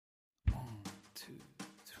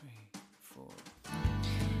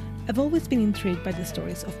I've always been intrigued by the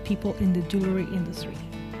stories of people in the jewelry industry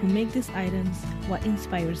who make these items, what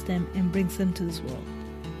inspires them and brings them to this world.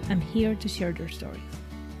 I'm here to share their stories.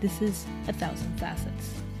 This is A Thousand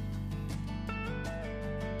Facets.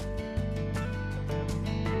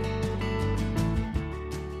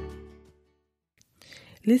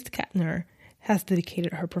 Liz Kantner has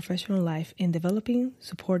dedicated her professional life in developing,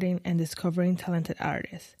 supporting, and discovering talented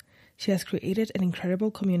artists. She has created an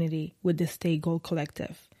incredible community with the Stay Gold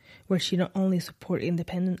Collective, where she not only supports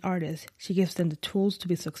independent artists, she gives them the tools to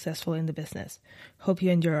be successful in the business. Hope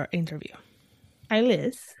you enjoy our interview. Hi,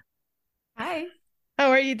 Liz. Hi, How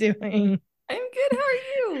are you doing? I'm good. How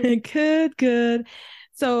are you? Good.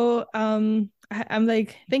 So, I'm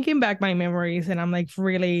like thinking back my memories, and I'm like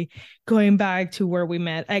really going back to where we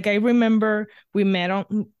met. Like I remember we met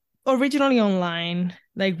on originally online.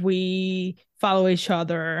 Like we follow each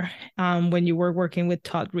other when you were working with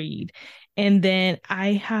Todd Reed. And then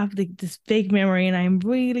I have this big memory, and I'm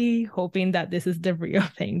really hoping that this is the real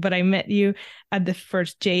thing. But I met you at the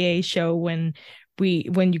first JA show when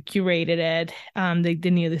you curated it,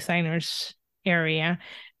 the new designers area.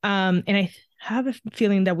 And I have a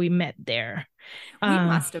feeling that we met there. We Uh,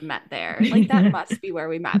 must have met there. Like that must be where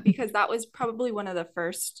we met because that was probably one of the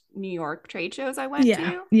first New York trade shows I went yeah,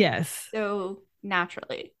 to. yes, So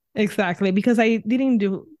naturally. exactly. Because I didn't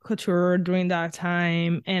do couture during that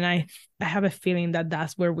time, and I have a feeling that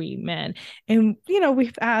that's where we met. And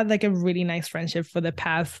we've had like a really nice friendship for the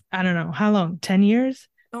past, I don't know how long, 10 years,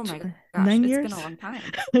 Oh my gosh, nine it's been years. a long time,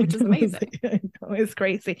 I which is know, amazing. I know, it's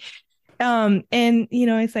crazy. And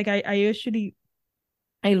it's like I usually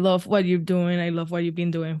I love what you're doing. I love what you've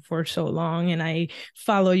been doing for so long, and I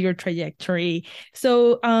follow your trajectory.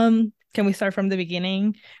 So, can we start from the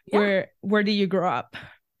beginning? Yeah. Where did you grow up?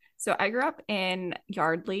 So I grew up in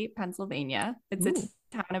Yardley, Pennsylvania. It's a Ooh,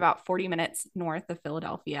 town about 40 minutes north of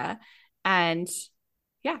Philadelphia. And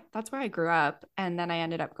yeah, that's where I grew up. And then I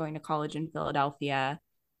ended up going to college in Philadelphia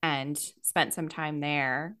and spent some time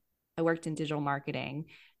there. I worked in digital marketing.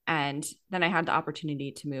 And then I had the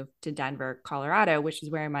opportunity to move to Denver, Colorado, which is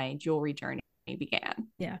where my jewelry journey began.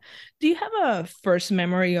 yeah. Do you have a first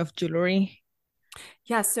memory of jewelry?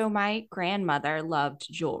 Yeah, so my grandmother loved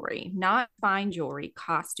jewelry, not fine jewelry,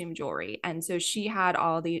 costume jewelry. And so she had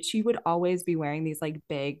she would always be wearing these like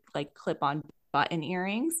big, like clip on button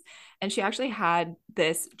earrings. And she actually had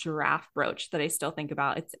this giraffe brooch that I still think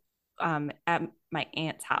about. It's at my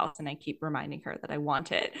aunt's house, and I keep reminding her that I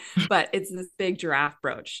want it. But it's this big giraffe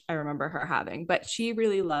brooch I remember her having. But she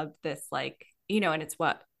really loved this, like, and it's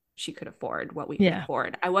what she could afford, what we could Yeah.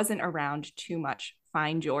 afford. I wasn't around too much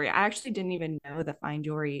fine jewelry. I actually didn't even know the fine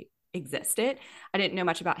jewelry existed. I didn't know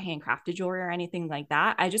much about handcrafted jewelry or anything like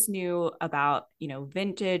that. I just knew about,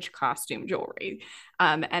 vintage costume jewelry.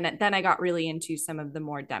 And then I got really into some of the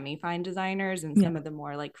more demi-fine designers and Yeah. some of the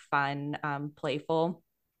more like fun, playful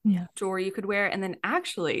Yeah. jewelry you could wear. And then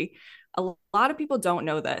actually, a lot of people don't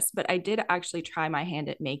know this, but I did actually try my hand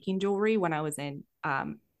at making jewelry when I was in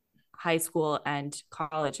high school and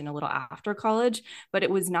college and a little after college, but it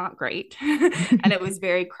was not great. And it was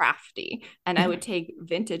very crafty. And I Yeah. would take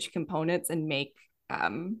vintage components and make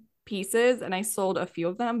pieces. And I sold a few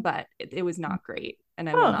of them, but it was not great. And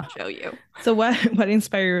I will Oh, not show you. so what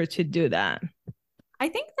inspired you to do that? I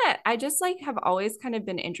think that I just like have always kind of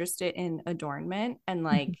been interested in adornment and Mhm.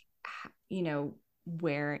 like, you know,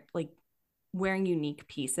 where like wearing unique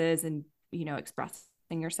pieces and, expressing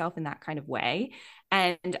yourself in that kind of way.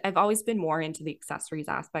 And I've always been more into the accessories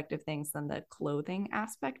aspect of things than the clothing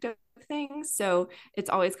aspect of things. So it's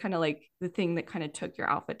always kind of like the thing that kind of took your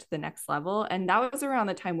outfit to the next level. And that was around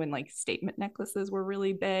the time when like statement necklaces were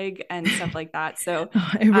really big and stuff like that. So,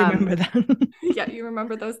 Oh, I remember um, that. yeah, you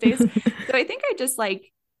remember those days. So I think I just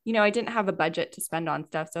like, I didn't have a budget to spend on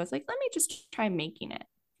stuff. So I was like, let me just try making it.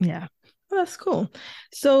 Yeah. Well, that's cool.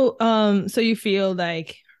 So, so you feel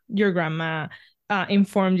like your grandma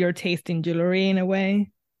informed your taste in jewelry in a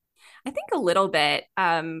way? I think a little bit.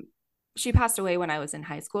 She passed away when I was in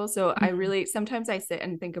high school. So I Mhm. really sometimes I sit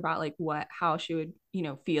and think about like how she would,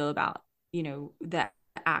 feel about, the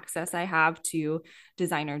access I have to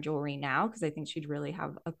designer jewelry now, because I think she'd really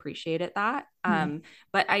have appreciated that. Yeah.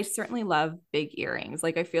 But I certainly love big earrings.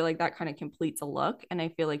 Like I feel like that kind of completes a look. And I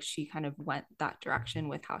feel like she kind of went that direction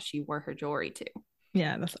with how she wore her jewelry too.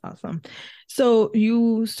 Yeah, that's awesome. So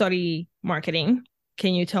you study marketing.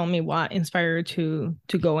 Can you tell me what inspired you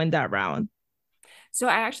to go in that route? So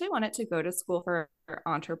I actually wanted to go to school for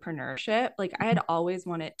entrepreneurship. Like I had always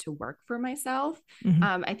wanted to work for myself.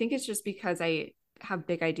 Mhm. I think it's just because I have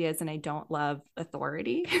big ideas and I don't love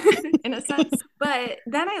authority in a sense. But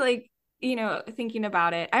then I like, thinking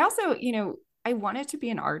about it. I also, I wanted to be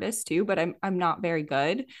an artist too, but I'm not very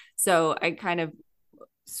good. So I kind of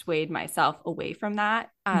swayed myself away from that.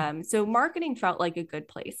 So marketing felt like a good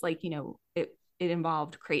place. Like, it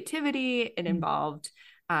involved creativity, it Mm. involved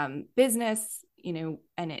business,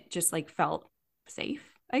 and it just like felt safe,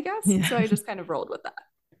 I guess. Yeah. So I just kind of rolled with that.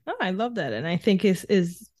 Oh, I love that. And I think is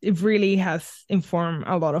it really has informed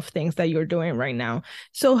a lot of things that you're doing right now.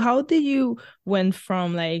 So how did you went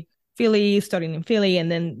from like Philly, studying in Philly,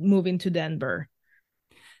 and then moving to Denver?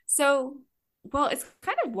 So, well, it's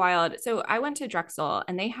kind of wild. So I went to Drexel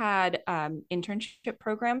and they had internship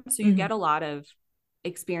programs. So you Hmm. get a lot of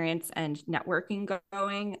experience and networking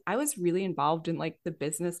going. I was really involved in like the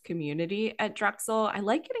business community at Drexel. I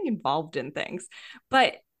like getting involved in things.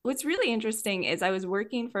 But what's really interesting is I was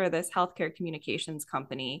working for this healthcare communications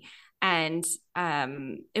company and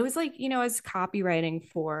it was like, I was copywriting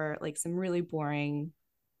for like some really boring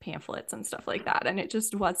pamphlets and stuff like that. And it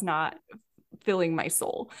just was not filling my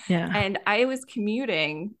soul. Yeah. And I was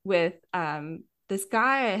commuting with this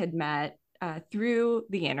guy I had met through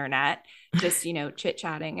the internet, just, chit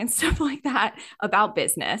chatting and stuff like that about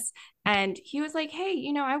business. And he was like,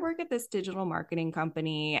 hey, I work at this digital marketing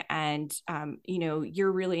company and,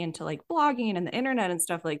 you're really into like blogging and the internet and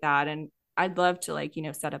stuff like that. And I'd love to like,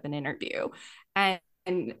 set up an interview. And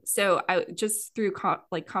so I just through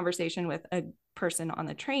like conversation with a person on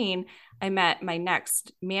the train, I met my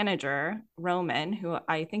next manager, Roman, who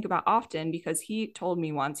I think about often because he told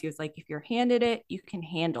me once, he was like, if you're handed it, you can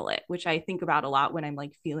handle it, which I think about a lot when I'm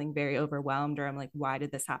like feeling very overwhelmed or I'm like, why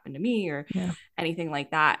did this happen to me or Yeah. anything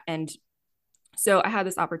like that. And so I had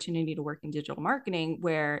this opportunity to work in digital marketing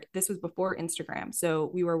where this was before Instagram. So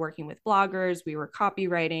we were working with bloggers, we were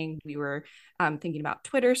copywriting, we were thinking about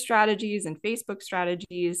Twitter strategies and Facebook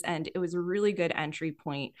strategies. And it was a really good entry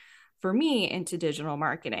point for me into digital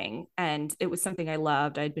marketing. And it was something I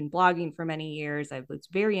loved. I'd been blogging for many years. I was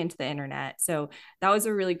very into the internet. So that was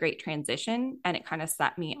a really great transition. And it kind of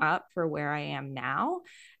set me up for where I am now.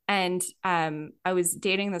 And I was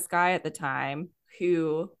dating this guy at the time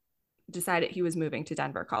who decided he was moving to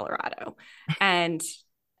Denver, Colorado. And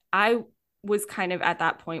I was kind of at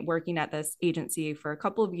that point working at this agency for a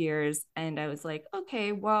couple of years. And I was like,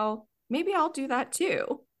 okay, well, maybe I'll do that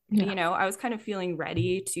too. Yeah. I was kind of feeling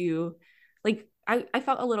ready to, like, I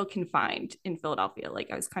felt a little confined in Philadelphia.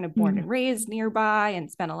 Like, I was kind of born Mm. and raised nearby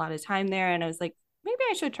and spent a lot of time there. And I was like, maybe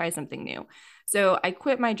I should try something new. So I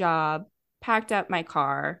quit my job, packed up my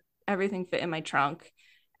car, everything fit in my trunk,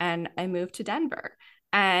 and I moved to Denver.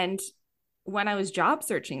 And when I was job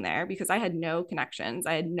searching there, because I had no connections,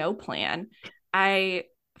 I had no plan, I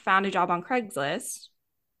found a job on Craigslist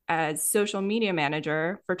as social media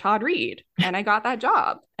manager for Todd Reed. And I got that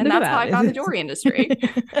job. And Look at that's how I found the that. jewelry industry.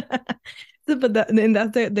 But and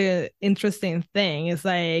that's the interesting thing is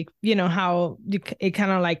like, how it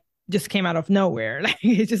kind of like just came out of nowhere. Like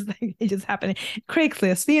it just happened.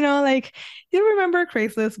 Craigslist, like you remember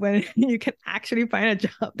Craigslist when you can actually find a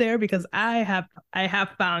job there because I have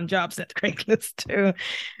found jobs at Craigslist too.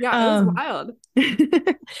 Yeah, it was Um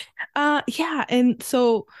wild. yeah, and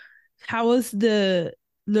so how was the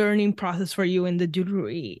learning process for you in the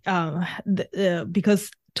jewelry?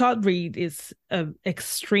 Because Todd Reed is an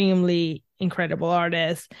extremely incredible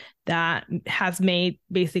artist that has made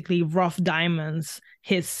basically rough diamonds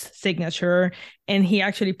his signature, and he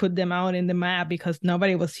actually put them out in the map because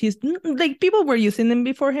nobody was his like people were using them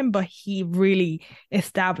before him, but he really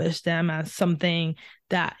established them as something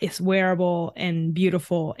that is wearable and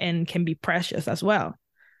beautiful and can be precious as well.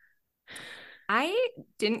 I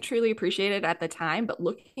didn't truly appreciate it at the time, but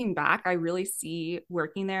looking back, I really see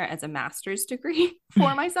working there as a master's degree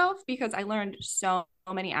for myself because I learned so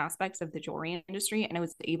many aspects of the jewelry industry and I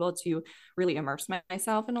was able to really immerse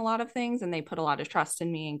myself in a lot of things. And they put a lot of trust in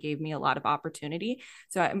me and gave me a lot of opportunity.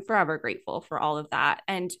 So I'm forever grateful for all of that.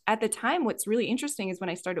 And at the time, what's really interesting is when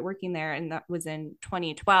I started working there, and that was in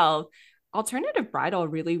 2012, alternative bridal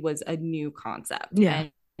really was a new concept. Yeah.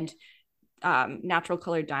 And natural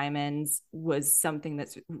colored diamonds was something that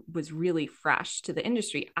was really fresh to the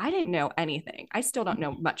industry. I didn't know anything. I still don't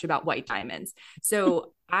know much about white diamonds.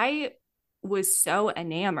 So I was so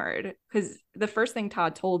enamored because the first thing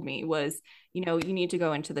Todd told me was, you need to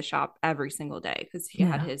go into the shop every single day because he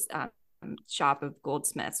had Yeah. his shop of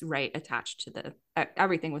goldsmiths right attached to the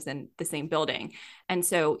everything was in the same building. And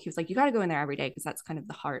so he was like, you got to go in there every day because that's kind of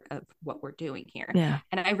the heart of what we're doing here. Yeah.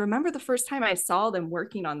 And I remember the first time I saw them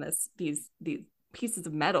working on these pieces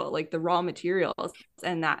of metal, like the raw materials,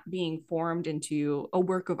 and that being formed into a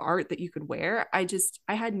work of art that you could wear. I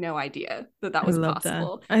had no idea that that I was love that.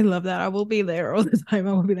 possible. I love that. I will be there all the time.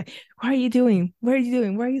 I will be like, what are you doing? What are you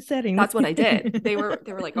doing? Where are you setting? That's what I did. They were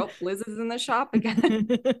like, "Oh, Liz is in the shop again."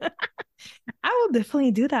 I will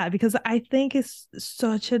definitely do that because I think it's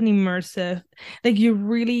such an immersive, like you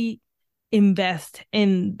really invest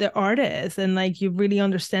in the artist and like you really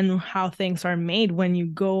understand how things are made when you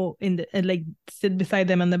go in the and like sit beside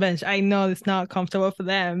them on the bench. I know it's not comfortable for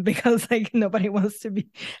them because like nobody wants to be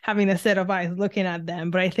having a set of eyes looking at them,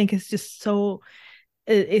 but I think it's just so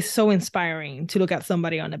it's so inspiring to look at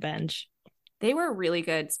somebody on a bench. They were really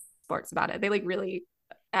good sports about it. They like really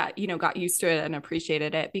got used to it and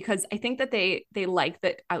appreciated it, because I think that they like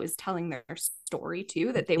that I was telling their story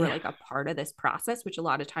too, that they were Yeah. like a part of this process, which a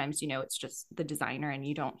lot of times, it's just the designer and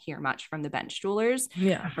you don't hear much from the bench jewelers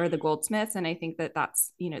Yeah, or the goldsmiths. And I think that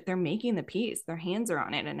that's, they're making the piece, their hands are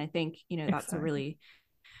on it. And I think, that's a exactly. really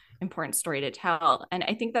important story to tell. And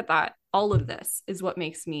I think that all of this is what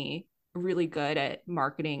makes me really good at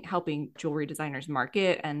marketing, helping jewelry designers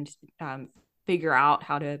market and figure out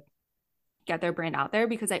how to get their brand out there,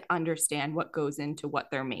 because I understand what goes into what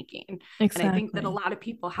they're making. And I think that a Exactly. lot of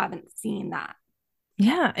people haven't seen that.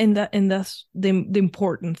 Yeah, and that's the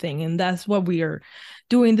important thing, and that's what we are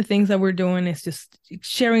doing. The things that we're doing is just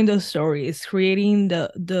sharing those stories, creating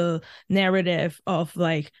the narrative of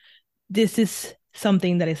like this is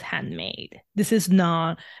something that is handmade. This is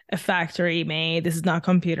not a factory made. This is not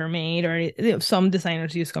computer made. Or some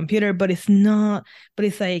designers use computer, but it's not. But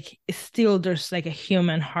it's like it's still there's like a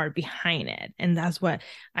human heart behind it, and that's what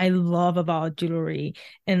I love about jewelry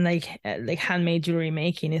and like handmade jewelry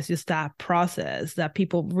making is just that process that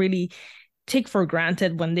people really take for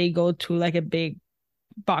granted when they go to like a big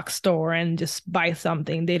box store and just buy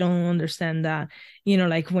something. They don't understand that,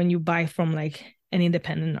 like when you buy from like an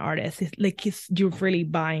independent artist, it's like you're really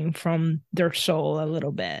buying from their soul a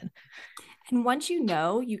little bit. And once you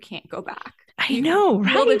can't go back. I You know,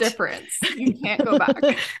 feel the right? difference. You can't go back.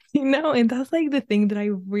 And that's like the thing that I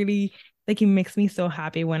really like. It makes me so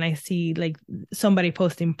happy when I see like somebody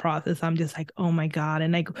posting process. I'm just like, oh my God.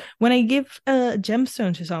 And like when I give a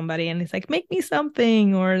gemstone to somebody and it's like, make me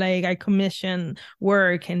something, or like I commission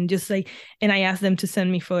work and just like, and I ask them to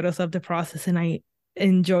send me photos of the process and I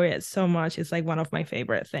enjoy it so much. It's like one of my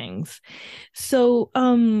favorite things. So,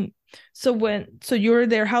 so you're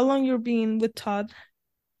there, how long you're being with Todd?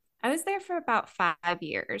 I was there for about 5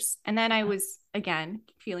 years. And then I was, again,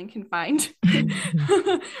 feeling confined,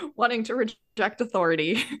 wanting to reject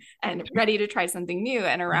authority and ready to try something new.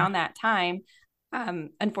 And Yeah. around that time,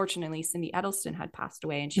 unfortunately, Cindy Edelston had passed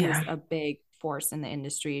away, and she was Yeah. a big force in the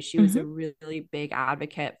industry. She was Mm-hmm. a really big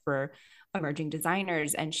advocate for emerging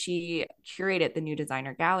designers, and she curated the new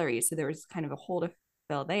designer gallery. So there was kind of a hole to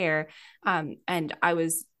fill there. And I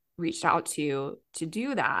was reached out to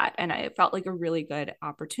do that, and it felt like a really good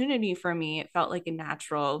opportunity for me. It felt like a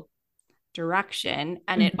natural direction,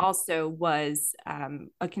 and it Mm-hmm. also was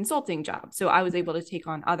a consulting job, so I was able to take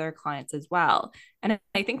on other clients as well. And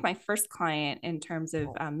I think my first client in terms of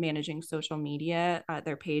managing social media,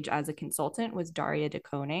 their page as a consultant, was Daria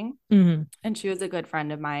DeConing, Mm-hmm. and she was a good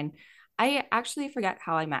friend of mine. I actually forget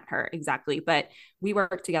how I met her exactly, but we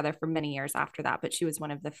worked together for many years after that. But she was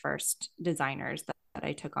one of the first designers that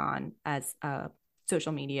I took on as a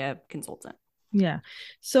social media consultant. Yeah.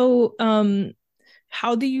 So,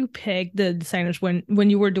 how do you pick the designers when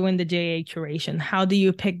you were doing the JA curation? How do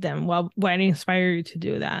you pick them? What inspired you to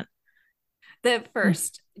do that? The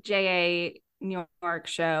first JA New York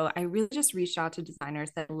show, I really just reached out to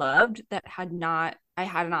designers that I loved, that I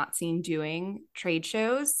had not seen doing trade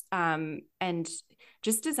shows, and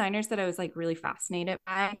just designers that I was like really fascinated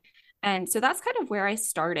by. And so that's kind of where I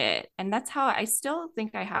started. And that's how I still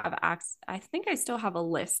think I think I still have a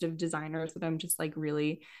list of designers that I'm just like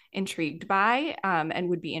really intrigued by, and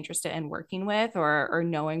would be interested in working with, or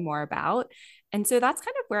knowing more about. And so that's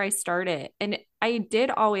kind of where I started. And I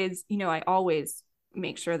did always, I always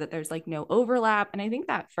make sure that there's like no overlap. And I think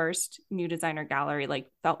that first new designer gallery like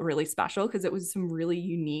felt really special, because it was some really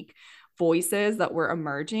unique voices that were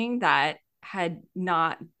emerging that had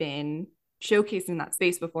not been showcased in that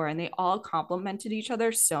space before. And they all complemented each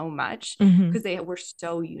other so much Mm-hmm. because they were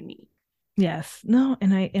so unique. Yes. No,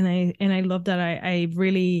 and I love that. I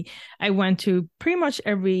really I went to pretty much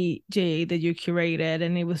every J that you curated,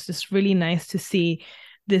 and it was just really nice to see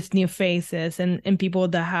these new faces and people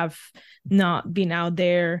that have not been out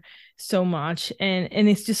there so much. And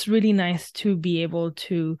it's just really nice to be able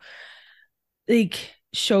to like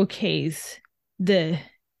showcase the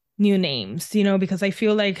new names, you know, because I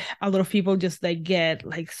feel like a lot of people just like get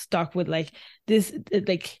like stuck with like this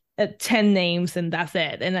like 10 names and that's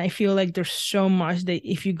it. And I feel like there's so much that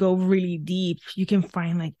if you go really deep, you can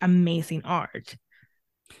find like amazing art.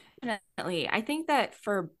 Definitely. I think that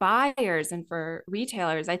for buyers and for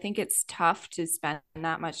retailers, I think it's tough to spend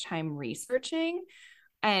that much time researching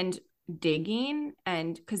and digging,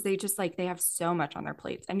 and because they just like they have so much on their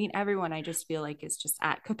plates. I mean, everyone I just feel like is just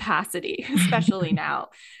at capacity, especially now.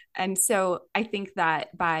 And so I think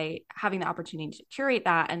that by having the opportunity to curate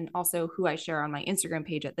that, and also who I share on my Instagram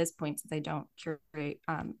page at this point, since I don't curate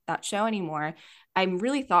that show anymore, I'm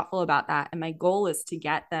really thoughtful about that. And my goal is to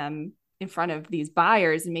get them in front of these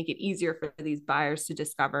buyers and make it easier for these buyers to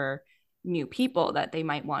discover new people that they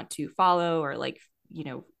might want to follow or like,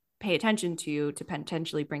 pay attention to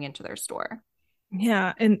potentially bring into their store.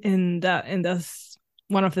 Yeah, and that's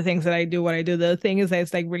one of the things that I do. What I do. The thing is that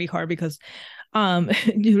it's like really hard because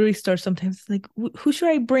you really start sometimes like who should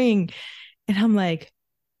I bring? And I'm like,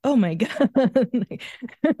 oh my God. Like,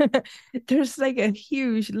 there's like a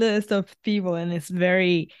huge list of people and it's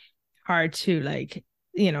very hard to like,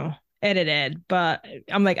 you know, edit it. But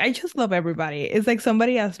I'm like, I just love everybody. It's like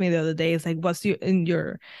somebody asked me the other day, it's like, what's in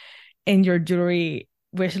your jewelry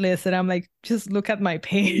wish list? And I'm like, just look at my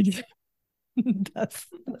page. That's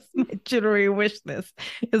my jewelry wish list.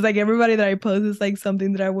 It's like everybody that I post is like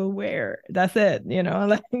something that I will wear. That's it, you know,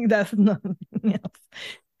 like that's nothing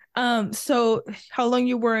else. So how long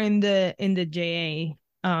you were in the JA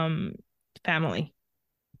family?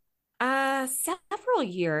 Several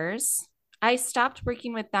years. I stopped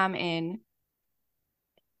working with them in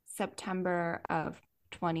September of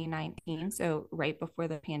 2019, so right before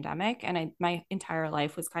the pandemic. And my entire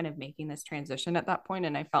life was kind of making this transition at that point,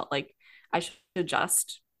 and I felt like I should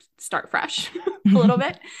just start fresh a little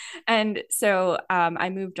bit. And so I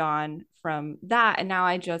moved on from that, and now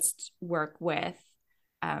I just work with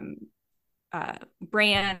um,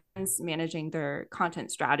 brands, managing their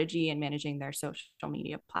content strategy and managing their social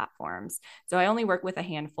media platforms. So I only work with a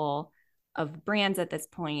handful of brands at this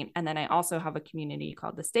point. And then I also have a community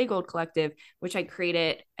called the Stay Gold Collective, which I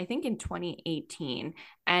created, I think, in 2018.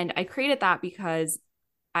 And I created that because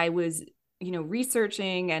I was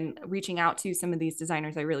researching and reaching out to some of these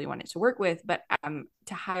designers I really wanted to work with, but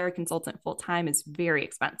to hire a consultant full time is very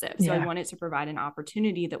expensive. So I Yeah. wanted to provide an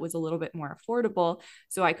opportunity that was a little bit more affordable,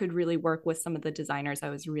 so I could really work with some of the designers I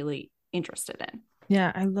was really interested in.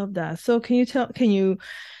 Yeah, I love that. So can you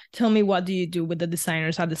tell me what do you do with the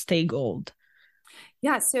designers at the Stay Gold?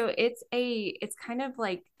 Yeah, so it's kind of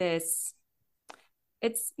like this.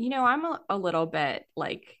 It's I'm a little bit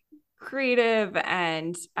like creative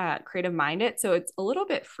and creative minded, so it's a little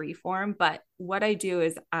bit free form. But what I do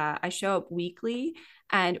is I show up weekly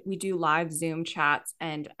and we do live Zoom chats,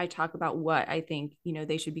 and I talk about what I think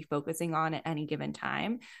they should be focusing on at any given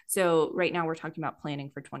time. So right now we're talking about planning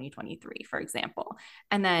for 2023, for example.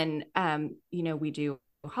 And then we do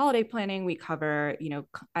holiday planning. We cover,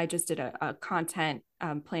 I just did a content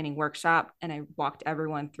planning workshop, and I walked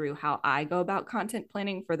everyone through how I go about content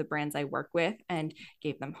planning for the brands I work with, and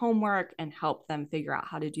gave them homework and helped them figure out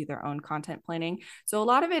how to do their own content planning. So a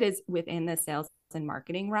lot of it is within the sales and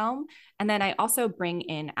marketing realm. And then I also bring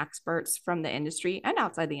in experts from the industry and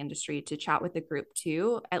outside the industry to chat with the group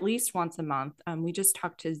too, at least once a month. We just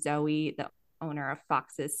talked to Zoe, the owner of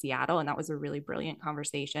Fox's Seattle, and that was a really brilliant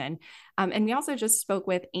conversation. And we also just spoke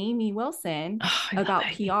with Amy Wilson Oh, I love about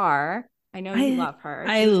Amy. PR. I know you I love her.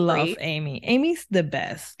 I She was love great. Amy. Amy's the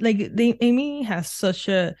best. Like Amy has such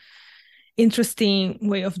a interesting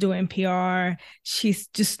way of doing PR. She's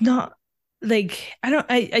just not like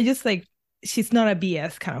I just like she's not a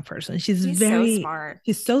BS kind of person. She's so smart.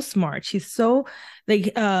 She's so smart. She's so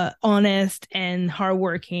like honest and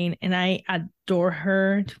hardworking and I adore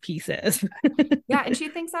her to pieces. Yeah, and she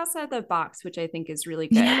thinks outside the box, which I think is really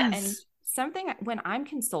good. And Yes. something when I'm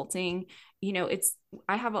consulting, it's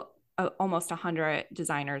I have almost 100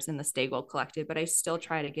 designers in the Stagel Collective, but I still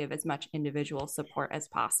try to give as much individual support as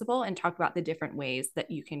possible and talk about the different ways that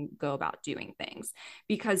you can go about doing things.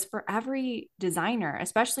 Because for every designer,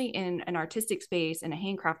 especially in an artistic space, in a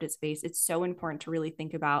handcrafted space, it's so important to really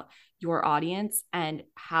think about your audience and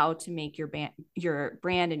how to make your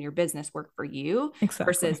brand and your business work for you, Exactly.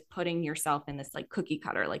 versus putting yourself in this like cookie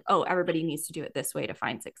cutter, like, oh, everybody needs to do it this way to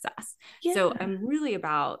find success. So Yeah. I'm really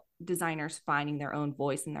about designers finding their own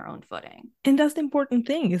voice and their own footing. And that's the important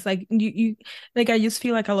thing. It's like you like I just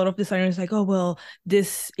feel like a lot of designers like, oh well,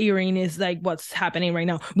 this earring is like what's happening right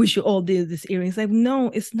now. We should all do this earring. It's like, no,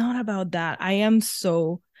 it's not about that. I am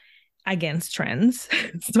so against trends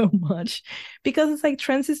so much, because it's like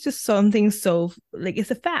trends is just something so like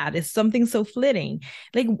it's a fad, it's something so fleeting.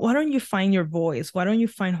 Like, why don't you find your voice? Why don't you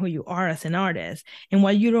find who you are as an artist? And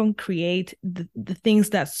why you don't create the things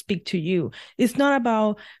that speak to you? It's not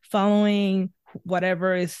about following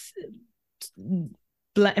whatever is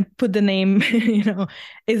put the name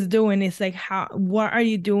is doing. It's like, how, what are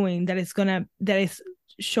you doing that is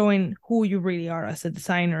showing who you really are as a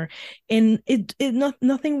designer? And it not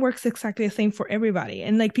nothing works exactly the same for everybody,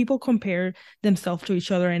 and like people compare themselves to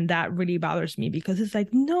each other, and that really bothers me, because it's like,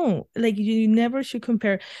 no, like you never should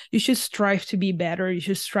compare. You should strive to be better, you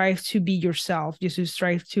should strive to be yourself, you should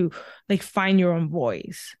strive to like find your own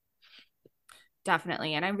voice.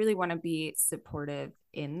 Definitely. And I really want to be supportive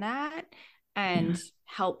in that Yeah. and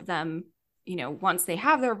help them, once they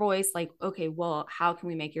have their voice, like, okay, well, how can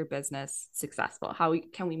we make your business successful? How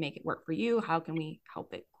can we make it work for you? How can we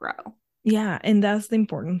help it grow? Yeah, and that's the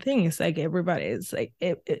important thing. It's like everybody is like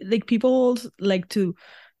like people like to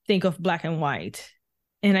think of black and white,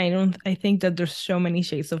 and I think that there's so many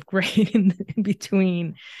shades of gray in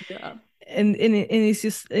between. Yeah. And it's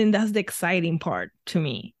just, and that's the exciting part to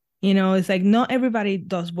me. It's like not everybody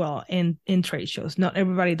does well in trade shows, not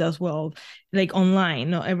everybody does well like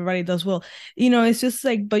online, not everybody does well. It's just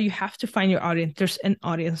like, but you have to find your audience. There's an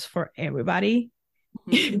audience for everybody.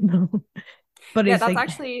 Mhm. you know but Yeah, it's that's like,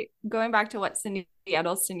 actually going back to what Cindy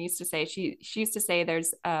Edelson used to say. She used to say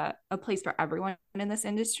there's a place for everyone in this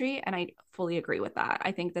industry, and I fully agree with that.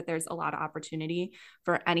 I think that there's a lot of opportunity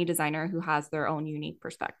for any designer who has their own unique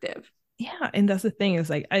perspective. yeah, and that's the thing,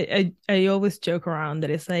 is like I always joke around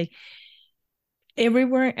that it's like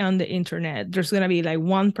everywhere on the internet there's gonna be like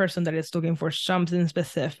one person that is looking for something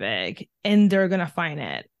specific, and they're gonna find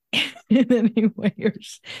it in any way or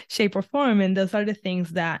shape or form. And those are the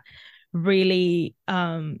things that really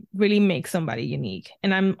make somebody unique,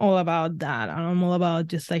 and I'm all about that. I'm all about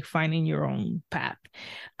just like finding your own path.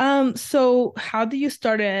 So how do you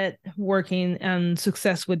started working on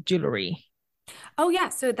success with jewelry? Oh, yeah.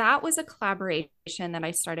 So that was a collaboration that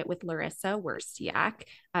I started with Larissa Werstiak.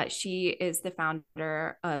 She is the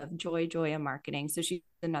founder of Joya Marketing. So she's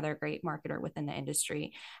another great marketer within the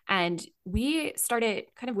industry. And we started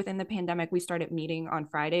kind of within the pandemic, we started meeting on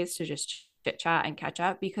Fridays to just chit chat and catch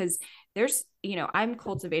up, because I'm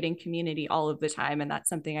cultivating community all of the time, and that's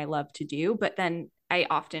something I love to do. But then I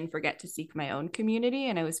often forget to seek my own community.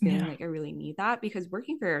 And I was feeling Yeah. like I really need that, because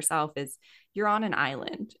working for yourself is, you're on an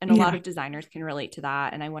island, and a lot Yeah. of designers can relate to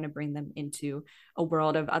that. And I want to bring them into a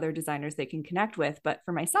world of other designers they can connect with. But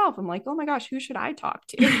for myself, I'm like, oh my gosh, who should I talk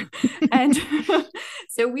to? And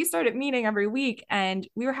so we started meeting every week, and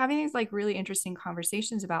we were having these like really interesting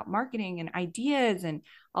conversations about marketing and ideas and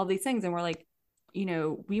all these things. And we're like,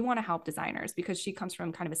 we want to help designers, because she comes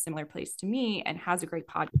from kind of a similar place to me and has a great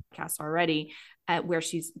podcast already, where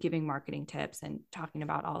she's giving marketing tips and talking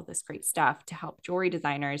about all of this great stuff to help jewelry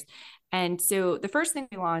designers. And so the first thing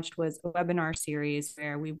we launched was a webinar series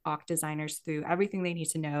where we walk designers through everything they need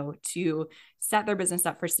to know to set their business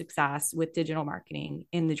up for success with digital marketing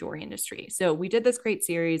in the jewelry industry. So we did this great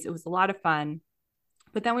series. It was a lot of fun.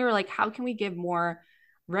 But then we were like, how can we give more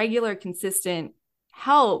regular, consistent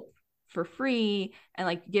help for free and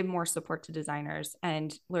like give more support to designers?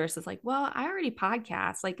 And Larissa's like, well, I already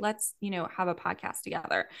podcast. Like, let's, have a podcast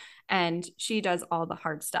together. And she does all the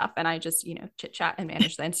hard stuff. And I just, chit chat and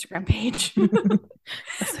manage the Instagram page.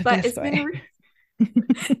 That's the But best way.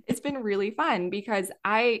 it's been really fun, because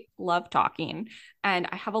I love talking and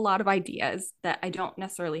I have a lot of ideas that I don't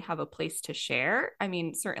necessarily have a place to share. I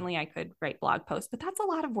mean, certainly I could write blog posts, but that's a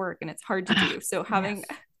lot of work and it's hard to do. So Yes.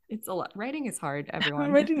 it's a lot. Writing is hard,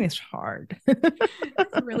 everyone. Writing is hard.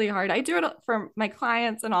 It's really hard. I do it for my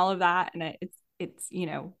clients and all of that. And it's,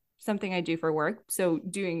 something I do for work. So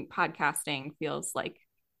doing podcasting feels like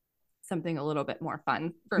something a little bit more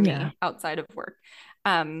fun for Yeah. me outside of work.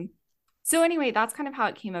 Um, so anyway, that's kind of how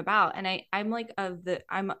it came about. And I'm like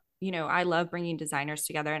I love bringing designers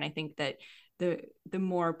together. And I think that the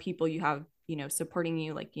more people you have, supporting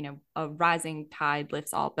you, like, a rising tide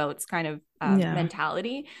lifts all boats kind of Yeah.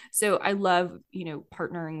 mentality. So I love,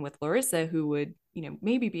 partnering with Larissa, who would,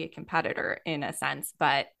 maybe be a competitor in a sense,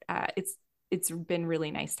 but it's been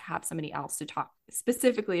really nice to have somebody else to talk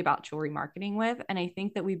specifically about jewelry marketing with. And I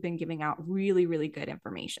think that we've been giving out really, really good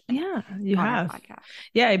information Yeah, you on our have. podcast.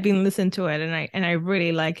 Yeah, I've been listening to it, and I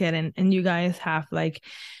really like it. And you guys have like,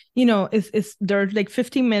 it's they're like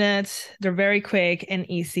 15 minutes, they're very quick and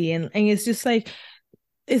easy, and it's just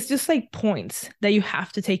like points that you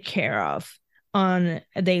have to take care of on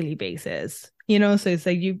a daily basis. So it's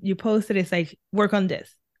like you post it, it's like work on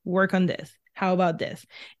this, work on this, How about this?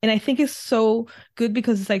 And I think it's so good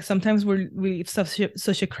because it's like sometimes we live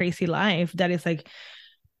such a crazy life that it's like,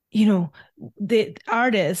 you know, the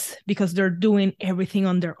artists, because they're doing everything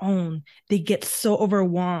on their own, they get so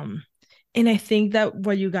overwhelmed. And I think that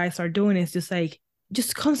what you guys are doing is just like,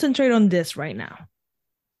 just concentrate on this right now.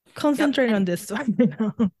 Yep. Concentrate on And this right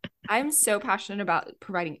now. I'm so passionate about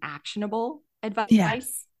providing actionable Yeah.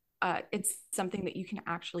 advice. It's something that you can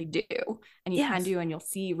actually do and you can Yes. do, and you'll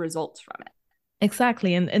see results from it.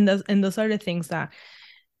 Exactly. And those are the things that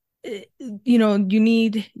you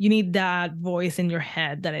need that voice in your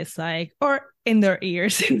head that is like, or in their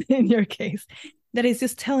ears in your case, that is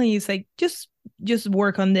just telling you, it's like, just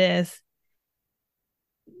work on this,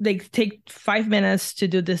 like take 5 minutes to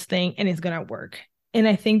do this thing and it's gonna work. And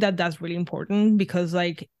I think that that's really important because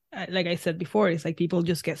like I said before, it's like people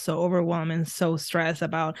just get so overwhelmed and so stressed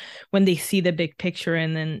about when they see the big picture,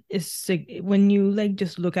 and then it's like when you like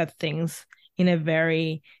just look at things in a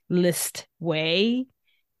very list way,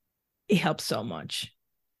 it helps so much.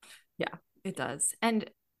 Yeah, it does. And,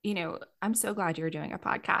 I'm so glad you're doing a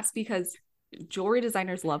podcast because jewelry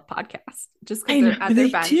designers love podcasts just because I know they're at their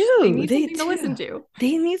they bench. They do. need They something to listen do. to.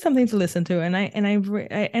 They need something to listen to, and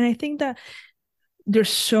I think that there's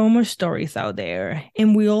so much stories out there,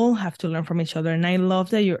 and we all have to learn from each other. And I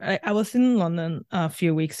love that I was in London a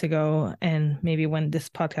few weeks ago, and maybe when this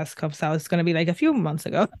podcast comes out, it's gonna be like a few months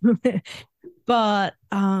ago. But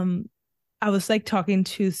I was like talking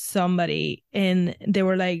to somebody, and they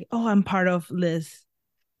were like, "Oh, I'm part of this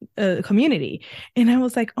community," and I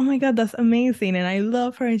was like, "Oh my god, that's amazing!" And I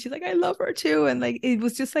love her, and she's like, "I love her too." And like it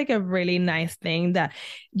was just like a really nice thing that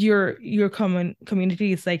your common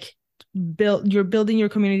community is like you're building your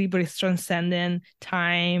community, but it's transcending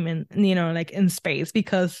time and like in space,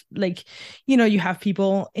 because like you have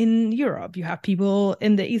people in Europe, you have people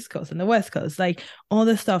in the East Coast and the West Coast, like all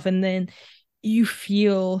this stuff, and then you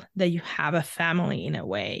feel that you have a family in a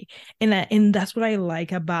way. And that's what I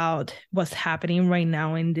like about what's happening right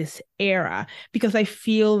now in this era, because I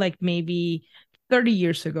feel like maybe 30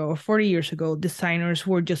 years ago or 40 years ago, designers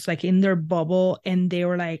were just like in their bubble, and they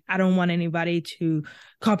were like, I don't want anybody to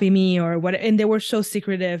copy me or what. And they were so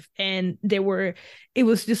secretive, and it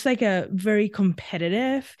was just like a very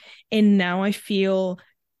competitive. And now I feel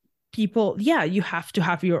people, yeah, you have to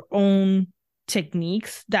have your own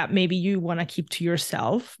techniques that maybe you want to keep to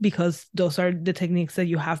yourself, because those are the techniques that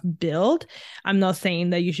you have built. I'm not saying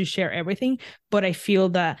that you should share everything, but I feel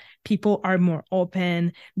that people are more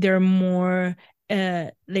open, they're more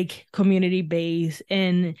like community based,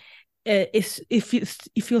 and it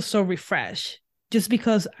feels so refreshed. Just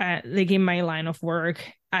because like in my line of work,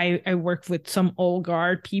 I work with some old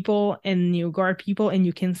guard people and new guard people, and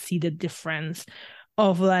you can see the difference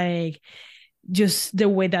of like just the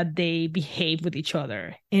way that they behave with each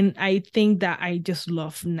other. And I think that I just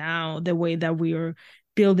love now the way that we are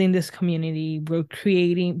building this community. We're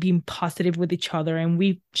creating, being positive with each other, and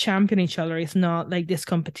we champion each other. It's not like this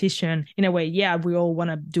competition in a way. Yeah, we all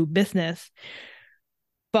want to do business,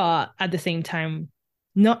 but at the same time,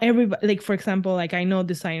 not everybody, like for example, like I know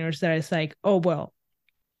designers that is like, oh well,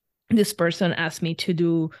 this person asked me to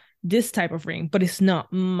do this type of ring, but it's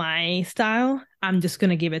not my style. I'm just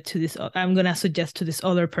gonna give it to this. I'm gonna suggest to this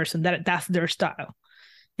other person that that's their style,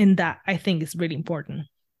 and that I think is really important.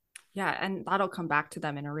 Yeah, and that'll come back to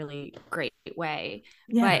them in a really great way.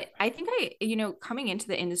 Yeah, But I think coming into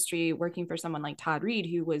the industry, working for someone like Todd Reed,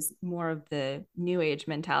 who was more of the new age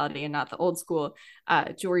mentality and not the old school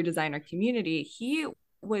jewelry designer community, he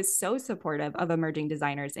was so supportive of emerging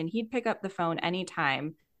designers, and he'd pick up the phone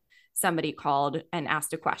anytime somebody called and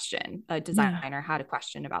asked a question. A yeah, designer had a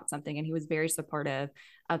question about something, and he was very supportive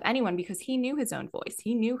of anyone because he knew his own voice.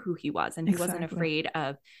 He knew who he was, and he wasn't exactly. afraid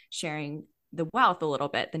of sharing the wealth a little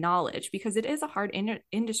bit, the knowledge, because it is a hard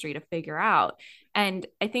industry to figure out. And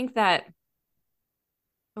I think that,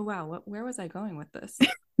 oh wow, where was I going with this?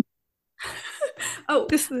 oh,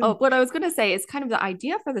 This, what I was going to say is kind of the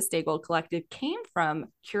idea for the Stay Gold Collective came from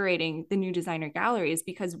curating the new designer galleries,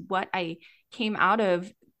 because what I came out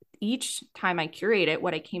of each time I curate it,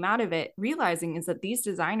 what I came out of it realizing is that these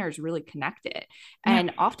designers really connected. yeah,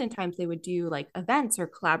 And oftentimes they would do like events or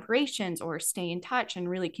collaborations or stay in touch and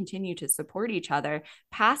really continue to support each other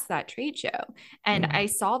past that trade show. And yeah. I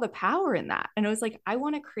saw the power in that. And I was like, I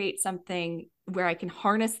want to create something where I can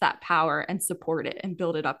harness that power and support it and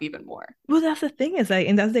build it up even more. Well, that's the thing, is like,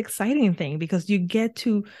 and that's the exciting thing, because you get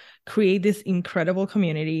to create this incredible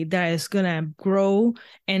community that is gonna grow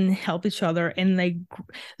and help each other, and and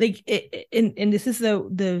this is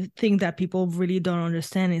the thing that people really don't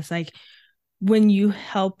understand. Is like when you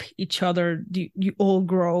help each other, you all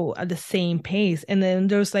grow at the same pace. And then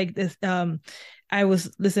there's like this I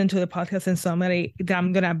was listening to the podcast and somebody that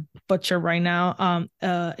I'm gonna butcher right now.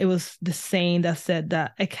 It was the saying that said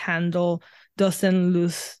that a candle doesn't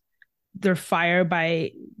lose their fire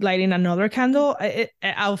by lighting another candle.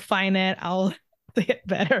 I'll find it. I'll say it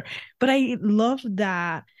better. But I love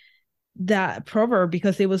that proverb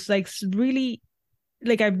because it was like really,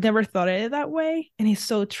 like, I've never thought of it that way. And it's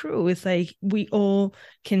so true. It's like we all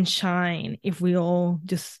can shine if we all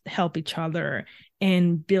just help each other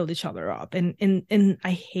and build each other up. And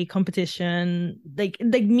I hate competition, like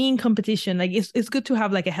mean competition. Like it's good to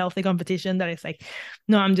have like a healthy competition that is like,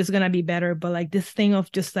 no, I'm just gonna be better. But like this thing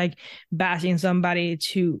of just like bashing somebody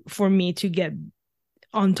to for me to get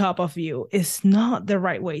on top of you is not the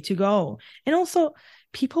right way to go. And also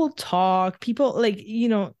people talk, people like,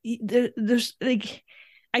 there's like,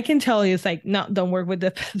 I can tell you it's like, no, don't work with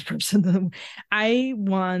the person. I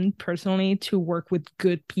want personally to work with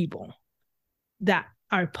good people that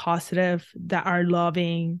are positive, that are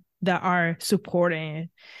loving, that are supportive,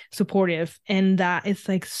 and that is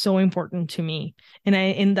like so important to me.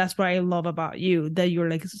 And that's what I love about you, that you're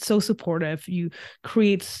like so supportive. You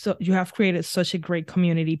have created such a great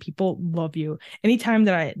community. People love you. Anytime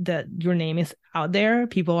that your name is out there,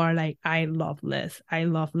 people are like, I love Liz. I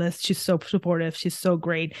love Liz. She's so supportive. She's so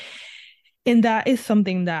great. And that is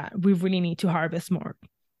something that we really need to harvest more.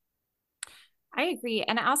 I agree.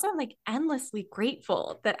 And I also am like endlessly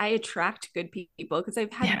grateful that I attract good people because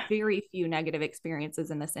I've had Yeah, very few negative experiences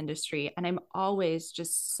in this industry. And I'm always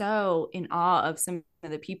just so in awe of some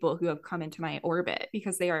of the people who have come into my orbit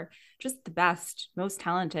because they are just the best, most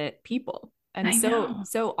talented people. And I know.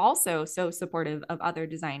 so also so supportive of other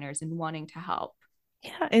designers and wanting to help.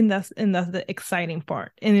 Yeah, and that's the exciting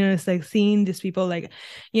part. And it's like seeing these people, like,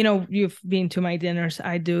 you've been to my dinners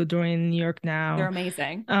I do during New York They're now.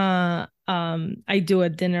 amazing. I do a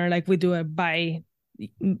dinner, like we do a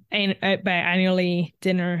biannually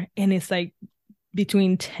dinner, and it's like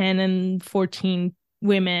between 10 and 14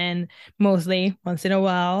 women, mostly, once in a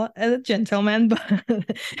while a gentleman, but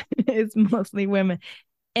it's mostly women.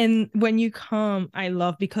 And when you come, I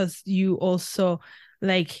love because you also,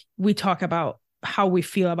 like, we talk about how we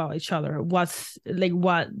feel about each other, what's like,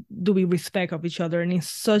 what do we respect of each other, and it's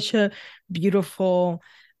such a beautiful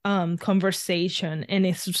conversation. And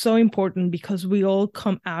it's so important because we all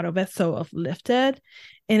come out of it so uplifted.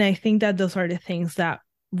 And I think that those are the things that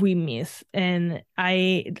we miss. And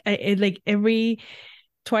I like every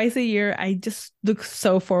twice a year I just look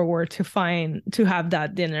so forward to have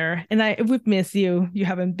that dinner. And I would miss you. You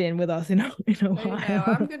haven't been with us in a I know. while.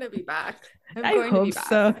 I'm going to be back. I'm I going to be hope back.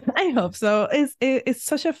 so. I hope so. It's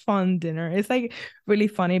such a fun dinner. It's like really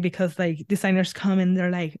funny because like designers come and they're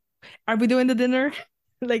like, are we doing the dinner?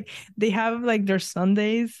 Like they have like their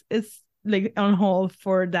Sundays is like on hold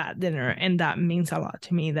for that dinner. And that means a lot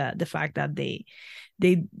to me, that the fact that they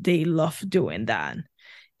love doing that.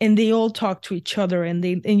 And they all talk to each other, and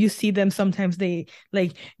you see them sometimes they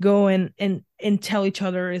like go and tell each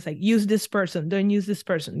other, it's like, use this person, don't use this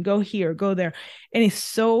person, go here, go there. And it's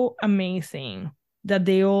so amazing that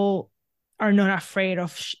they all are not afraid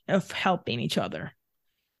of helping each other.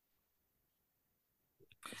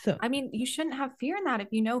 So I mean, you shouldn't have fear in that if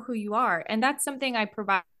you know who you are. And that's something I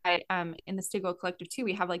provide in the Stigo Collective too.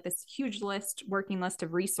 We have like this huge working list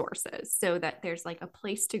of resources so that there's like a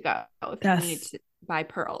place to go if you need that's to buy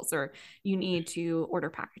pearls or you need to order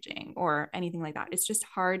packaging or anything like that. It's just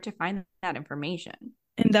hard to find that information.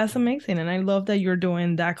 and that's amazing. And I love that you're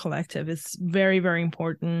doing that collective. It's very, very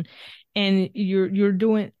important. And you're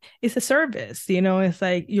doing, it's a service, it's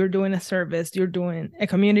like you're doing a service, you're doing a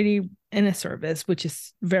community and a service, which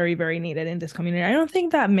is very, very needed in this community. I don't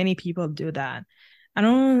think that many people do that. I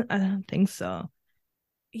don't think so.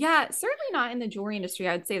 Yeah, certainly not in the jewelry industry.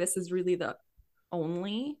 I would say this is really the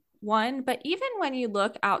only one. But even when you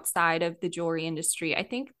look outside of the jewelry industry, I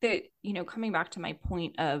think that, coming back to my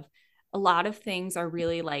point of a lot of things are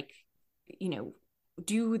really like, you know,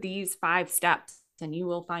 do these 5 steps and you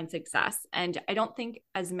will find success. And I don't think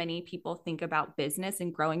as many people think about business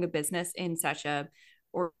and growing a business in such a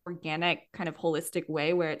organic kind of holistic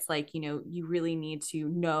way where it's like, you really need to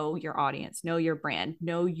know your audience, know your brand,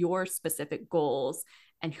 know your specific goals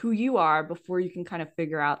and who you are before you can kind of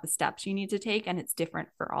figure out the steps you need to take. And it's different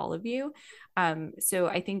for all of you. So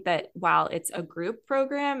I think that while it's a group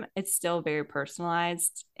program, it's still very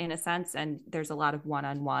personalized in a sense. And there's a lot of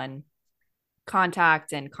one-on-one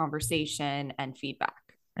contact and conversation and feedback.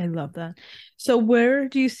 I love that. So where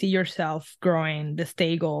do you see yourself growing the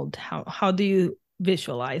Stay Gold? How do you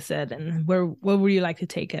visualize it, and where would you like to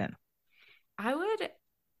take it? I would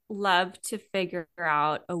love to figure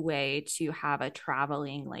out a way to have a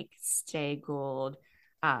traveling like stay gold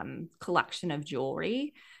collection of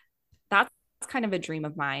jewelry. That's kind of a dream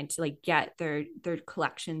of mine to like get their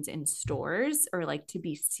collections in stores or like to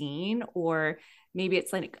be seen, or maybe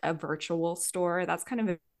it's like a virtual store. That's kind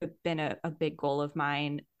of been a big goal of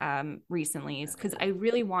mine recently, is because I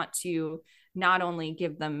really want to not only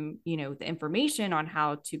give them, you know, the information on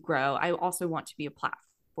how to grow, I also want to be a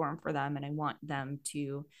platform for them, and I want them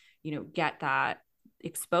to, you know, get that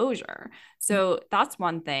exposure. So that's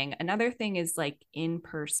one thing. Another thing is like in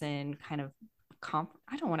person kind of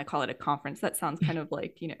I don't want to call it a conference. That sounds kind of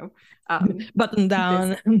like, you know, Button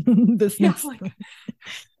down business. Yeah, business. like,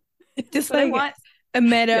 Just but I like want, a yeah,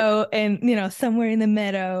 meadow, and somewhere in the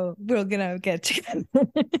meadow we're gonna get together.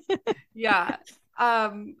 yeah.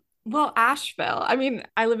 Um, well, Asheville. I mean,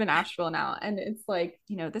 I live in Asheville now, and it's like,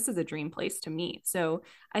 you know, this is a dream place to meet. So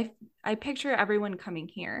I picture everyone coming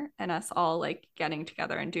here and us all like getting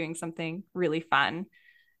together and doing something really fun.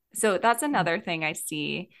 So that's another thing I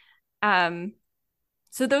see. Um,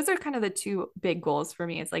 So those are kind of the two big goals for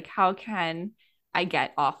me, is like how can I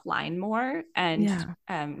get offline more and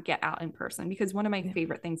Yeah. get out in person? Because one of my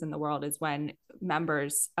favorite things in the world is when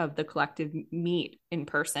members of the collective meet in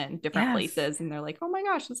person, different Yes. places, and they're like, oh my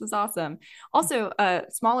gosh, this is awesome. Also, a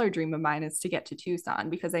smaller dream of mine is to get to Tucson,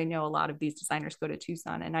 because I know a lot of these designers go to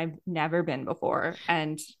Tucson and I've never been before,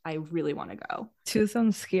 and I really want to go.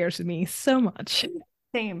 Tucson scares me so much.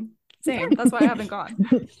 Same, same. That's why I haven't gone.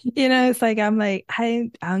 It's like I'm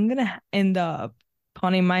gonna end up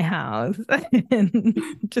pawning my house and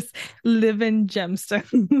just live in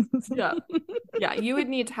gemstones. Yeah. Yeah, you would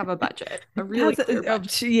need to have a budget, a really clear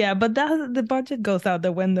budget. Yeah, but that the budget goes out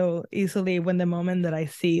the window easily when the moment that I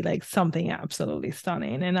see like something absolutely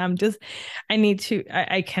stunning, and I need to,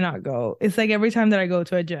 I cannot go. It's like every time that I go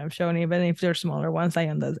to a gem show, and even if they're smaller ones, I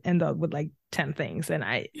end up with like 10 things, and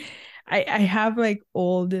I have like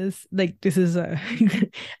all this, like this is a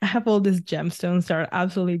I have all these gemstones that are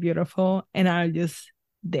absolutely beautiful and are just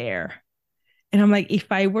there. And I'm like,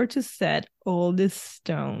 if I were to set all these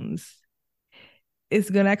stones, it's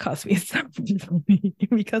gonna cost me something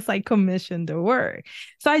because I commissioned the work.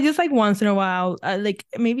 So I just like once in a while, like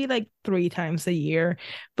maybe like 3 times a year.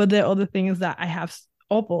 But the other thing is that I have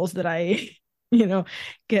opals that I, you know,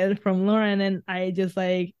 get from Lauren, and I just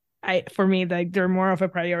like for me like they're more of a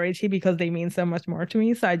priority because they mean so much more to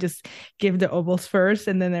me. So I just give the opals first,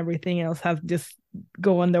 and then everything else has just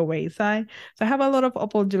go on the wayside. So I have a lot of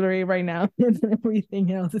opal jewelry right now, and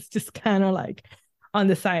everything else is just kind of like on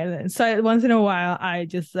the silent. So once in a while, I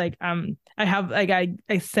just like I have like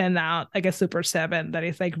I send out like a super seven that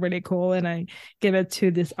is like really cool, and I give it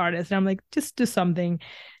to this artist, and I'm like, just do something.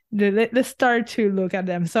 Let's start to look at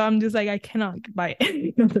them. So I'm just like, I cannot buy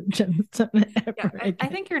any other gemstone Yeah, ever I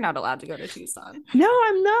again. think you're not allowed to go to Tucson. No,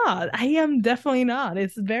 I'm not. I am definitely not.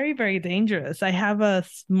 It's very, very dangerous. I have a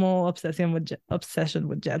small obsession with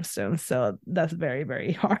gemstones, so that's very,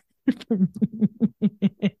 very hard for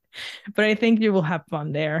me. But I think you will have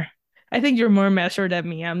fun there. I think you're more measured than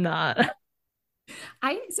me. I'm not.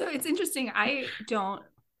 I so it's interesting. I don't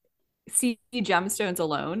see gemstones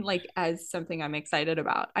alone like as something I'm excited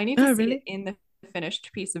about. I need to Oh, see it really? in the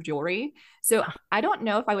finished piece of jewelry. So I don't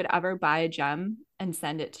know if I would ever buy a gem and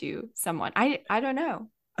send it to someone. I don't know.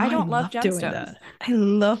 Oh, I I don't love love doing gemstones. that. I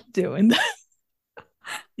love doing that.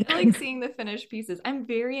 I like seeing the finished pieces. I'm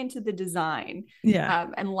very into the design, Yeah.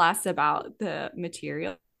 and less about the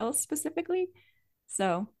material specifically.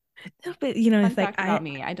 So, No, but fun it's like fact about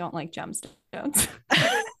me, I don't like gemstones.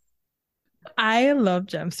 I love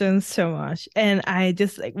gemstones so much. And I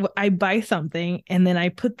just like I buy something, and then I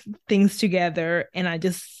put things together, and I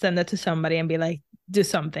just send it to somebody and be like, do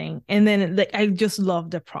something. And then like I just love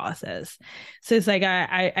the process. So it's like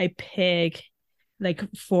I pick like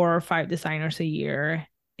 4 or 5 designers a year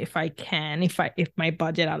if I can, if my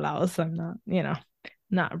budget allows. I'm not,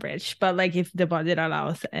 not rich, but like if the budget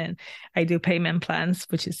allows, and I do payment plans,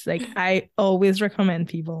 which is like I always recommend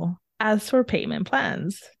people ask for payment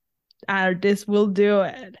plans. Artists will do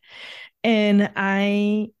it. And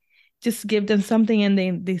I just give them something, and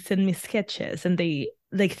they send me sketches, and they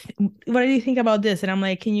like, what do you think about this? And I'm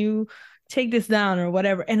like, can you take this down or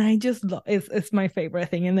whatever? And I just love it's my favorite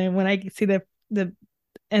thing. And then when I see the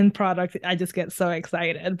end product, I just get so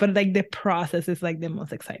excited. But like the process is like the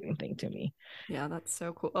most exciting thing to me. Yeah, that's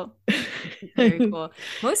so cool. Very cool.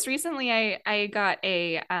 Most recently, I got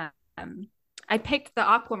a I picked the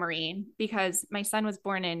aquamarine because my son was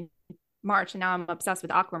born in March, and now I'm obsessed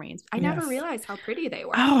with aquamarines. I never Yes. realized how pretty they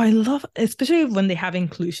were. Oh, I love, especially when they have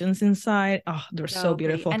inclusions inside. Oh, they're so So pretty.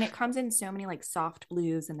 beautiful. And it comes in so many like soft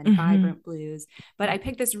blues and then Hmm. vibrant blues. But I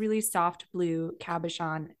picked this really soft blue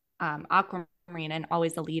cabochon aquamarine, and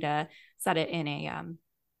always Alita set it in a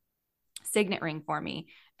signet ring for me.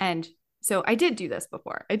 And so I did do this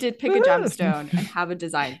before. I did pick a Woohoo. gemstone and have a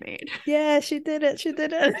design made. Yeah, she did it. She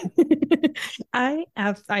did it. I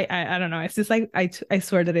have I don't know. It's just like I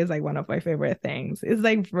swear that is like one of my favorite things. It's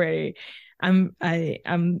like very I'm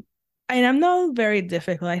and I'm not very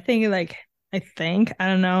difficult. I think I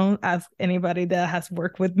don't know, ask anybody that has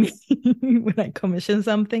worked with me when I commission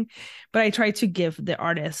something, but I try to give the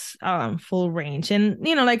artist full range. And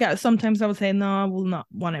like sometimes I would say no, I will not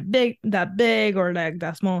want it big or like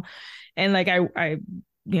that small. And like I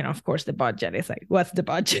of course the budget is like, what's the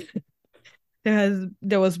budget?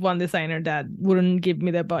 There was one designer that wouldn't give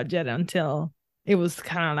me the budget until it was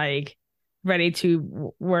kind of like ready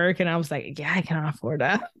to work, and I was like, yeah, I cannot afford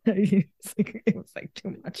that. It was like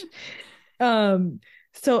too much.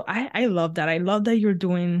 So I love that. I love that you're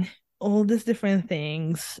doing all these different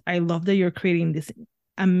things. I love that you're creating this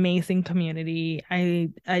amazing community.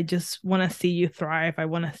 I just want to see you thrive. I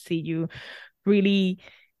want to see you really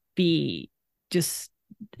be just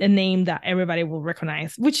a name that everybody will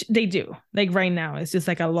recognize, which they do. Like right now, it's just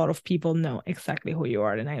like a lot of people know exactly who you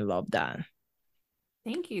are, and I love that.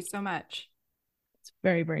 Thank you so much. It's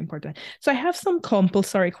very, very important. So I have some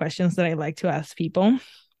compulsory questions that I like to ask people.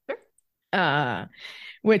 Sure. Uh,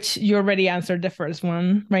 which you already answered the first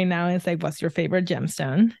one. Right now, it's like, what's your favorite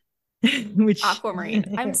gemstone? Which Aquamarine.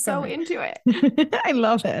 I'm so aquamarine. into it. I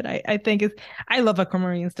love it. I think I love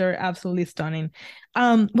aquamarines. They're absolutely stunning.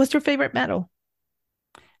 What's your favorite metal?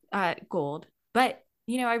 Gold. But,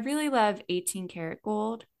 I really love 18 karat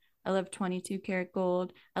gold. I love 22 karat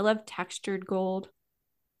gold. I love textured gold.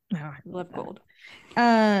 Oh, I love Love that. gold.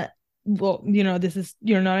 Well, this is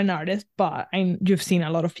you're not an artist, but you've seen a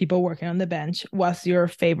lot of people working on the bench. What's your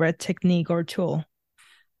favorite technique or tool?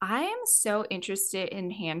 I am so interested in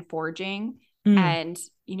hand forging. Mm, And,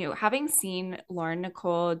 having seen Lauren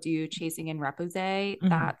Nicole do chasing in repose, mhm.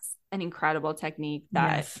 that's an incredible technique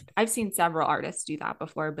that Yes, I've seen several artists do that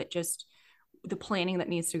before, but just the planning that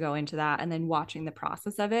needs to go into that and then watching the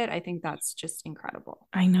process of it, I think that's just incredible.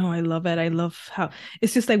 I know. I love it. I love how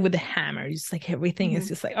it's just like with the hammer, it's like everything is Mhm.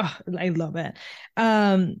 just like, oh, I love it.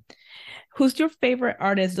 Um, who's your favorite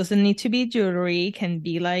artist? Doesn't need to be jewelry, can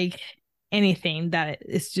be like anything that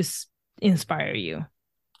is just inspire you.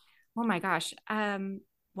 Oh my gosh.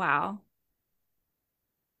 Wow.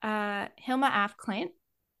 Hilma Af Clint.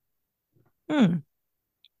 Hmm.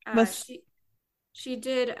 Uh, What's she she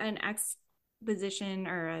did an exposition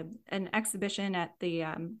or an exhibition at the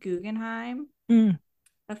Guggenheim mm,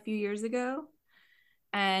 a few years ago,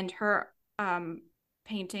 and her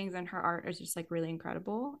paintings and her art is just like really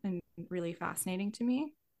incredible and really fascinating to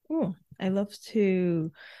me. oh, I love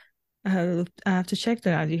to I have to check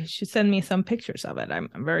that out. You should send me some pictures of it. I'm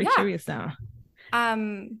very Yeah. curious now.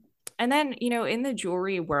 Um, and then, in the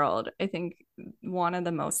jewelry world, I think one of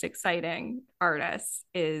the most exciting artists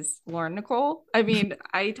is Lauren Nicole. I mean,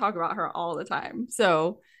 I talk about her all the time.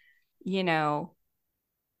 So, you know,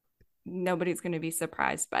 nobody's going to be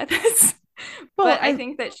surprised by this. Well, But I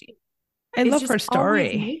think that she I is love just her always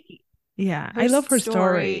story. making Yeah, I her love her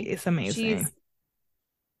story. story. It's amazing. She's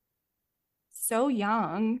so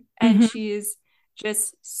young and Hmm. she's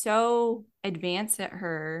just so advanced at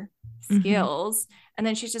her Hmm. skills, and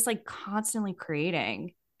then she's just like constantly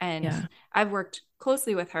creating. And Yeah. I've worked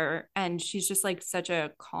closely with her, and she's just like such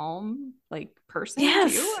a calm like person too.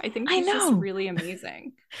 Yes, I think I she's just know. really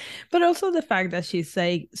amazing. But also the fact that she's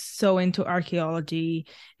like so into archaeology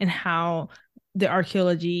and how the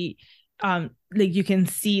archaeology like you can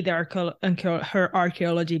see the her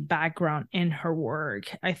archaeology background in her work.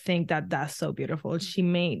 I think that that's so beautiful. She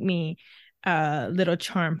made me a little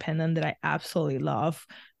charm pendant that I absolutely love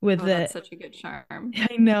with Oh, the that's such a good charm.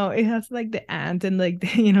 I know it has like the ant and like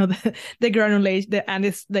the granulation. The ant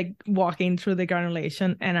is like walking through the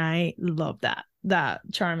granulation, and I love that. That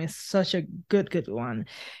charm is such a good one.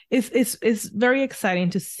 It's very exciting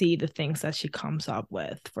to see the things that she comes up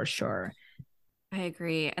with for sure. I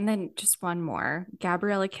agree. And then just one more,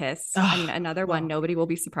 Gabriella Kiss. I mean, Oh another one well, nobody will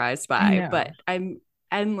be surprised I by, know. but I'm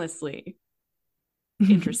endlessly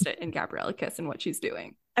interested in Gabriella Kiss and what she's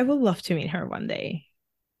doing. I would love to meet her one day.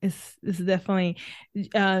 It's definitely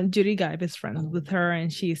Judy Geib is friends with her,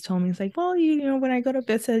 and she's told me it's like, well, when I go to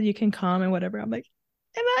visit, you can come and whatever. I'm like,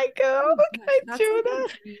 can I go? Oh my Can gosh, I that's do like a that?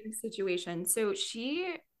 dream situation. So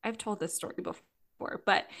I've told this story before, for.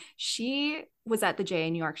 But she was at the J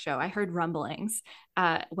in New York show. I heard rumblings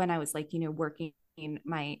when I was like, working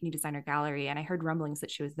my new designer gallery, and I heard rumblings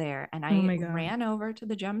that she was there, and Oh I my God. ran over to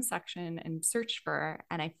the gem section and searched for her,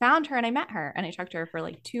 and I found her and I met her and I talked to her for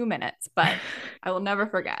like 2 minutes, but I will never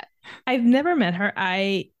forget. I've never met her.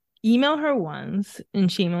 I emailed her once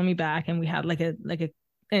and she emailed me back and we had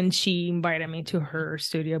and she invited me to her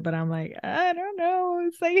studio, but I'm like, I don't know.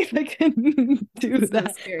 It's like if I can do So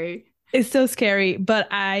that. scary. It's so scary. But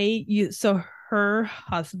so her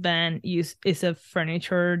husband is a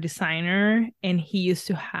furniture designer and he used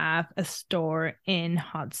to have a store in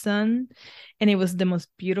Hudson and it was the most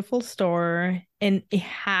beautiful store and it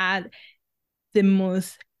had the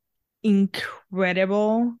most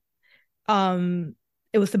incredible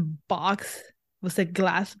it was a box, it was a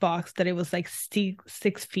glass box that it was like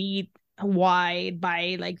 6 feet wide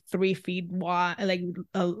by like 3 feet wide, like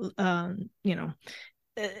you know,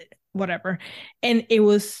 uh, whatever, and it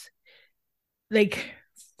was like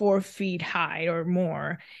 4 feet high or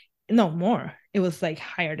more, no more, it was like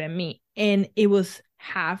higher than me, and it was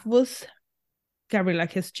half was Gabriela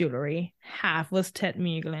Kiss jewelry, half was Ted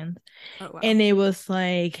Muglen, Oh wow. and it was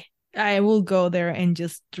like I will go there and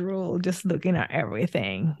just drool, just looking at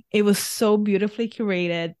everything. It was so beautifully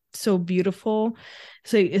curated, so beautiful.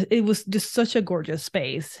 So it was just such a gorgeous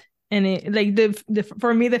space. And it like the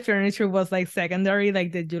for me the furniture was like secondary,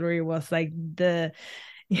 like the jewelry was like the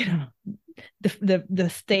you know the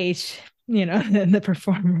stage, the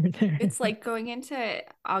performer there. It's like going into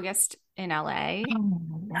August in LA.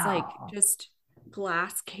 Oh It's like no. just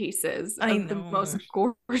glass cases I of the know. most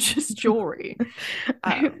gorgeous jewelry.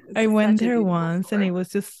 I It's went such a there beautiful once and it store. was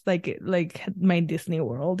just like my Disney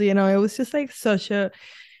World, it was just like such a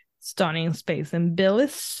stunning space. And Bill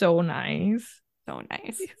is so nice. So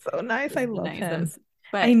nice. He's so nice. I Just the love him. nicest.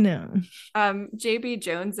 I But know. JB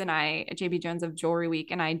Jones of Jewelry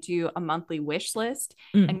Week, and I do a monthly wish list,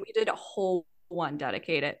 Mm. and we did a whole one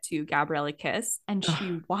dedicated to Gabriella Kiss, and she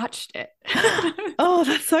Oh. watched it. Oh,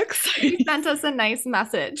 that's so She exciting. sent us a nice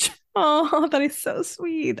message. Oh, that is so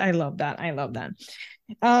sweet. I love that. I love that.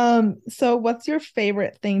 So what's your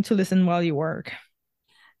favorite thing to listen while you work?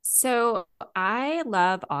 So I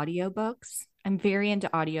love audiobooks. I'm very into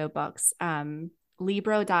audiobooks.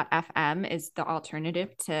 Libro.fm is the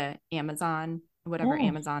alternative to Amazon, whatever Oh,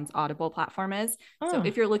 Amazon's Audible platform is. So oh,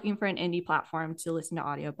 if you're looking for an indie platform to listen to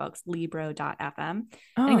audiobooks, Libro.fm.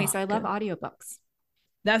 Anyway, oh, so I love good. audiobooks.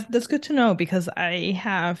 That's good to know because I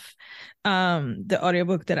have the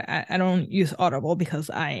audiobook that I don't use Audible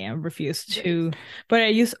because I am refused Right. to, but I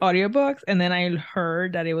use audiobooks and then I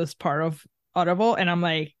heard that it was part of Audible and I'm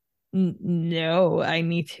like, No, I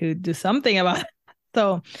need to do something about it."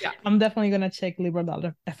 So Yeah. I'm definitely gonna check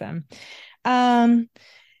Libro.fm. Um,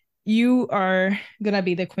 you are gonna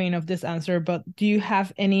be the queen of this answer, but do you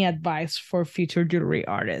have any advice for future jewelry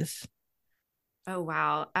artists? Oh,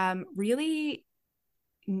 wow. Really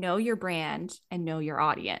know your brand and know your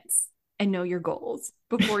audience and know your goals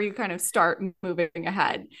before you kind of start moving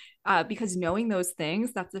ahead. Because knowing those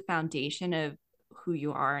things, that's the foundation of who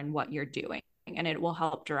you are and what you're doing, and it will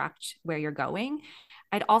help direct where you're going.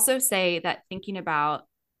 I'd also say that thinking about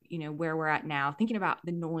where we're at now, thinking about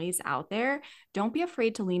the noise out there, don't be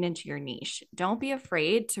afraid to lean into your niche. Don't be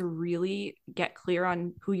afraid to really get clear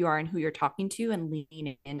on who you are and who you're talking to and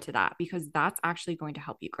lean into that, because that's actually going to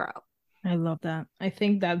help you grow. I love that. I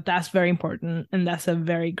think that that's very important and that's a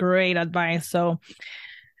very great advice. So,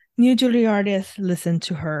 new jewelry artists, listen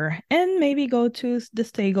to her and maybe go to the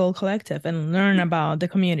Stay Gold Collective and learn about the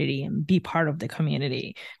community and be part of the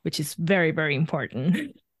community, which is very, very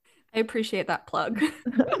important. I appreciate that plug.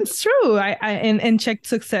 It's true. And check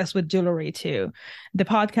Success with Jewelry too, the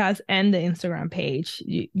podcast and the Instagram page.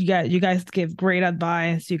 You guys give great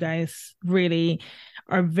advice. You guys really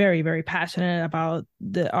are very, very passionate about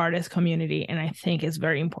the artist community, and I think it's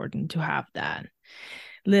very important to have that.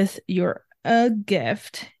 Liz, you're a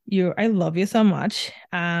gift. I love you so much.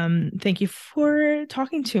 Thank you for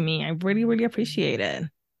talking to me. I really, really appreciate it.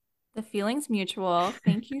 The feeling's mutual.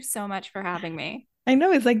 Thank you so much for having me. I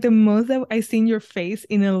know it's like the most that I've seen your face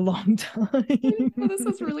in a long I know, time. this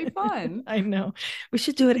was really fun. I know. We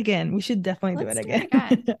should do it again. We should definitely do it Let's do it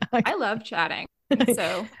again. again. I, I love chatting.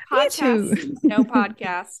 So, Me too. podcast, no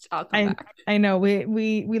podcast, I'll come I back. I know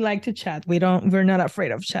we like to chat. We're not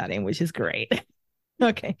afraid of chatting, which is great.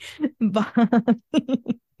 Okay. Bye.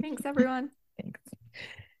 Thanks, everyone. Thanks.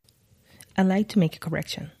 I'd like to make a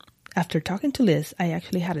correction. After talking to Liz, I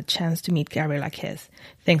actually had a chance to meet Gabriela Kiss,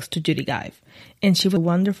 thanks to Judy Give, and she was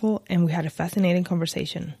wonderful and we had a fascinating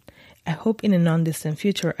conversation. I hope in a non-distant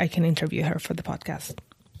future I can interview her for the podcast.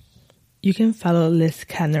 You can follow Liz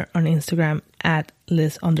Kantner on Instagram at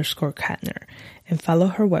Liz_Kantner and follow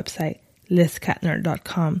her website,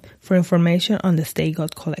 lizkantner.com, for information on the Stay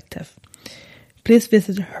Gold Collective. Please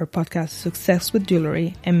visit her podcast, Success with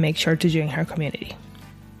Jewelry, and make sure to join her community.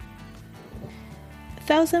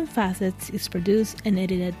 1,000 Facets is produced and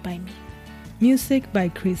edited by me. Music by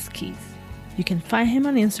Chris Keys. You can find him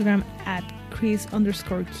on Instagram at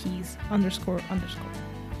Chris_Keys__.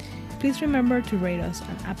 Please remember to rate us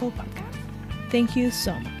on Apple Podcasts. Thank you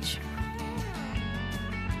so much.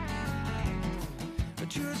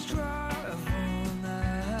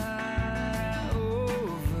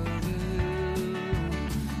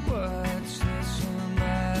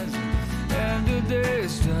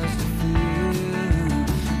 Starts to feel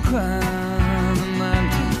climb